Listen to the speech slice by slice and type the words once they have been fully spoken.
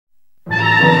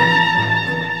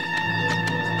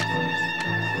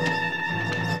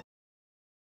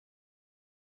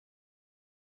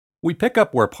We pick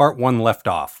up where Part 1 left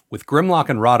off, with Grimlock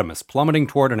and Rodimus plummeting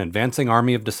toward an advancing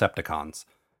army of Decepticons.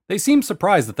 They seem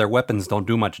surprised that their weapons don't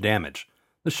do much damage.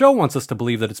 The show wants us to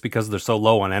believe that it's because they're so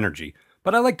low on energy,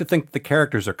 but I like to think that the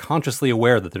characters are consciously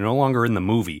aware that they're no longer in the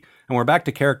movie, and we're back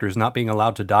to characters not being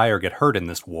allowed to die or get hurt in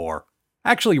this war.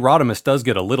 Actually, Rodimus does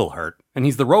get a little hurt, and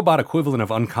he's the robot equivalent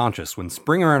of unconscious when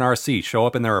Springer and RC show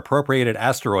up in their appropriated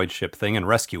asteroid ship thing and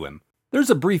rescue him. There's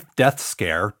a brief death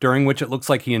scare, during which it looks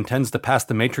like he intends to pass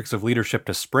the matrix of leadership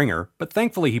to Springer, but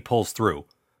thankfully he pulls through.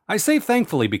 I say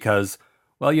thankfully because,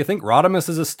 well, you think Rodimus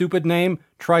is a stupid name?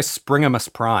 Try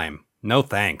Springimus Prime. No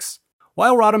thanks.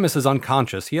 While Rodimus is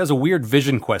unconscious, he has a weird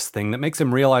vision quest thing that makes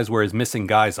him realize where his missing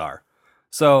guys are.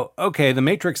 So, okay, the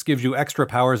Matrix gives you extra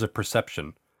powers of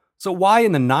perception. So why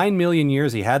in the 9 million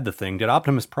years he had the thing did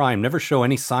Optimus Prime never show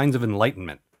any signs of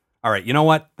enlightenment? Alright, you know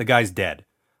what? The guy's dead.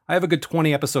 I have a good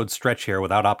 20 episode stretch here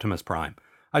without Optimus Prime.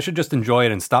 I should just enjoy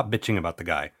it and stop bitching about the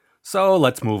guy. So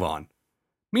let's move on.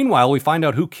 Meanwhile, we find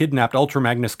out who kidnapped Ultra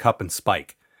Magnus Cup and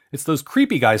Spike. It's those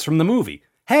creepy guys from the movie.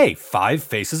 Hey, 5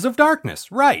 Faces of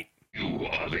Darkness, right. You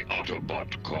are the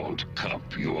Autobot called Cup.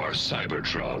 You are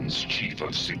Cybertron's chief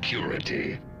of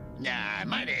security. Nah,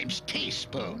 my name's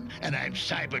Teaspoon, and I'm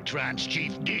Cybertron's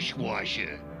chief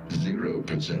dishwasher.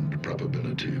 0%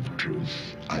 probability of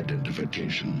truth.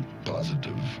 Identification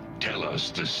positive. Tell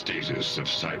us the status of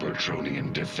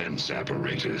Cybertronian defense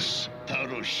apparatus.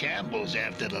 Total shambles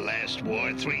after the last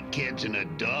war. 3 kids and a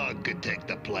dog could take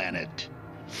the planet.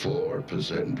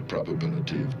 4%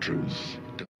 probability of truth.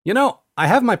 You know, I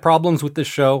have my problems with this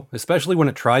show, especially when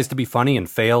it tries to be funny and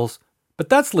fails, but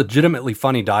that's legitimately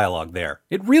funny dialogue there.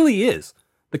 It really is.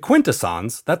 The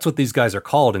Quintessons, that's what these guys are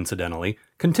called incidentally,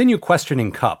 continue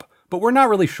questioning Cup, but we're not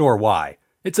really sure why.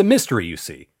 It's a mystery, you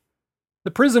see.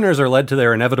 The prisoners are led to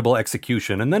their inevitable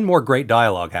execution, and then more great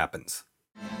dialogue happens.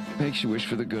 Makes you wish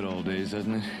for the good old days,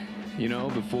 doesn't it? You know,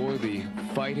 before the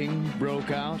fighting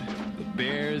broke out, the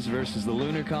Bears versus the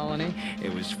Lunar Colony,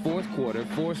 it was fourth quarter,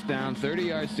 4th down, 30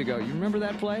 yards to go. You remember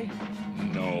that play?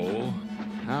 No.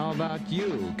 How about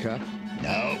you, Cup?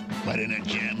 No, but in a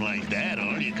jam like that,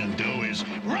 all you can do is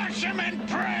rush him and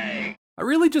pray! I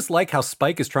really just like how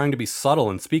Spike is trying to be subtle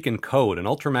and speak in code, and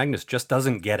Ultra Magnus just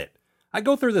doesn't get it. I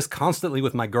go through this constantly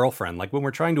with my girlfriend, like when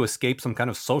we're trying to escape some kind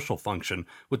of social function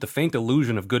with the faint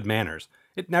illusion of good manners.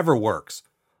 It never works.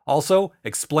 Also,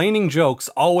 explaining jokes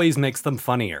always makes them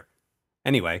funnier.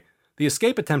 Anyway, the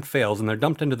escape attempt fails and they're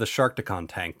dumped into the Sharkticon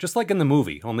tank, just like in the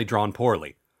movie, only drawn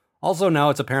poorly. Also now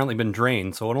it's apparently been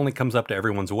drained, so it only comes up to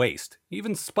everyone's waist.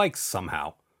 Even Spike's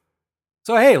somehow.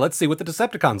 So hey, let's see what the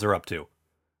Decepticons are up to.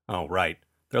 Oh, right.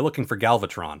 They're looking for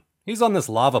Galvatron. He's on this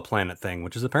lava planet thing,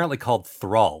 which is apparently called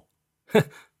Thrall.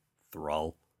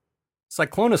 Thrall.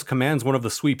 Cyclonus commands one of the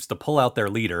sweeps to pull out their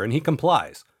leader, and he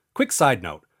complies. Quick side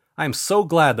note. I am so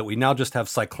glad that we now just have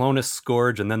Cyclonus,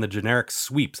 Scourge, and then the generic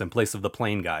sweeps in place of the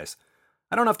plain guys.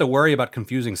 I don't have to worry about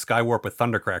confusing Skywarp with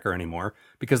Thundercracker anymore,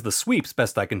 because the sweeps,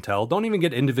 best I can tell, don't even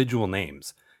get individual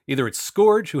names. Either it's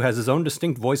Scourge, who has his own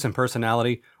distinct voice and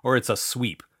personality, or it's a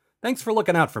sweep. Thanks for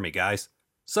looking out for me, guys.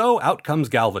 So out comes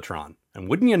Galvatron, and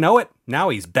wouldn't you know it, now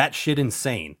he's batshit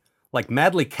insane. Like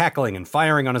madly cackling and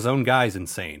firing on his own guys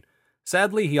insane.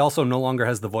 Sadly, he also no longer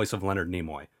has the voice of Leonard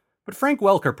Nimoy. But Frank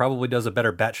Welker probably does a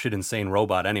better batshit insane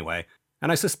robot anyway,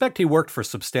 and I suspect he worked for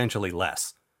substantially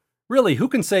less. Really, who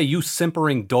can say you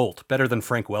simpering dolt better than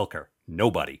Frank Welker?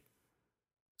 Nobody.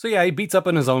 So yeah, he beats up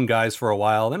on his own guys for a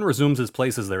while, then resumes his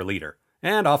place as their leader.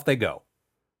 And off they go.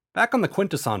 Back on the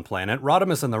Quintesson planet,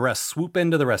 Rodimus and the rest swoop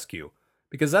in to the rescue.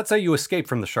 Because that's how you escape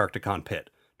from the Sharkticon pit.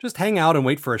 Just hang out and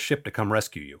wait for a ship to come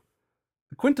rescue you.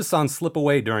 The Quintessons slip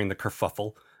away during the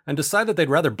kerfuffle, and decide that they'd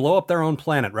rather blow up their own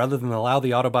planet rather than allow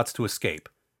the Autobots to escape.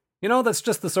 You know, that's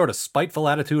just the sort of spiteful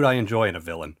attitude I enjoy in a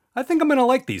villain. I think I'm gonna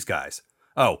like these guys.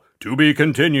 Oh, to be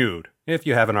continued, if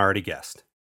you haven't already guessed.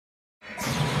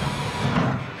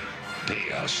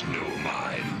 Pay us no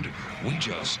mind. We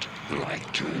just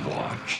like to watch.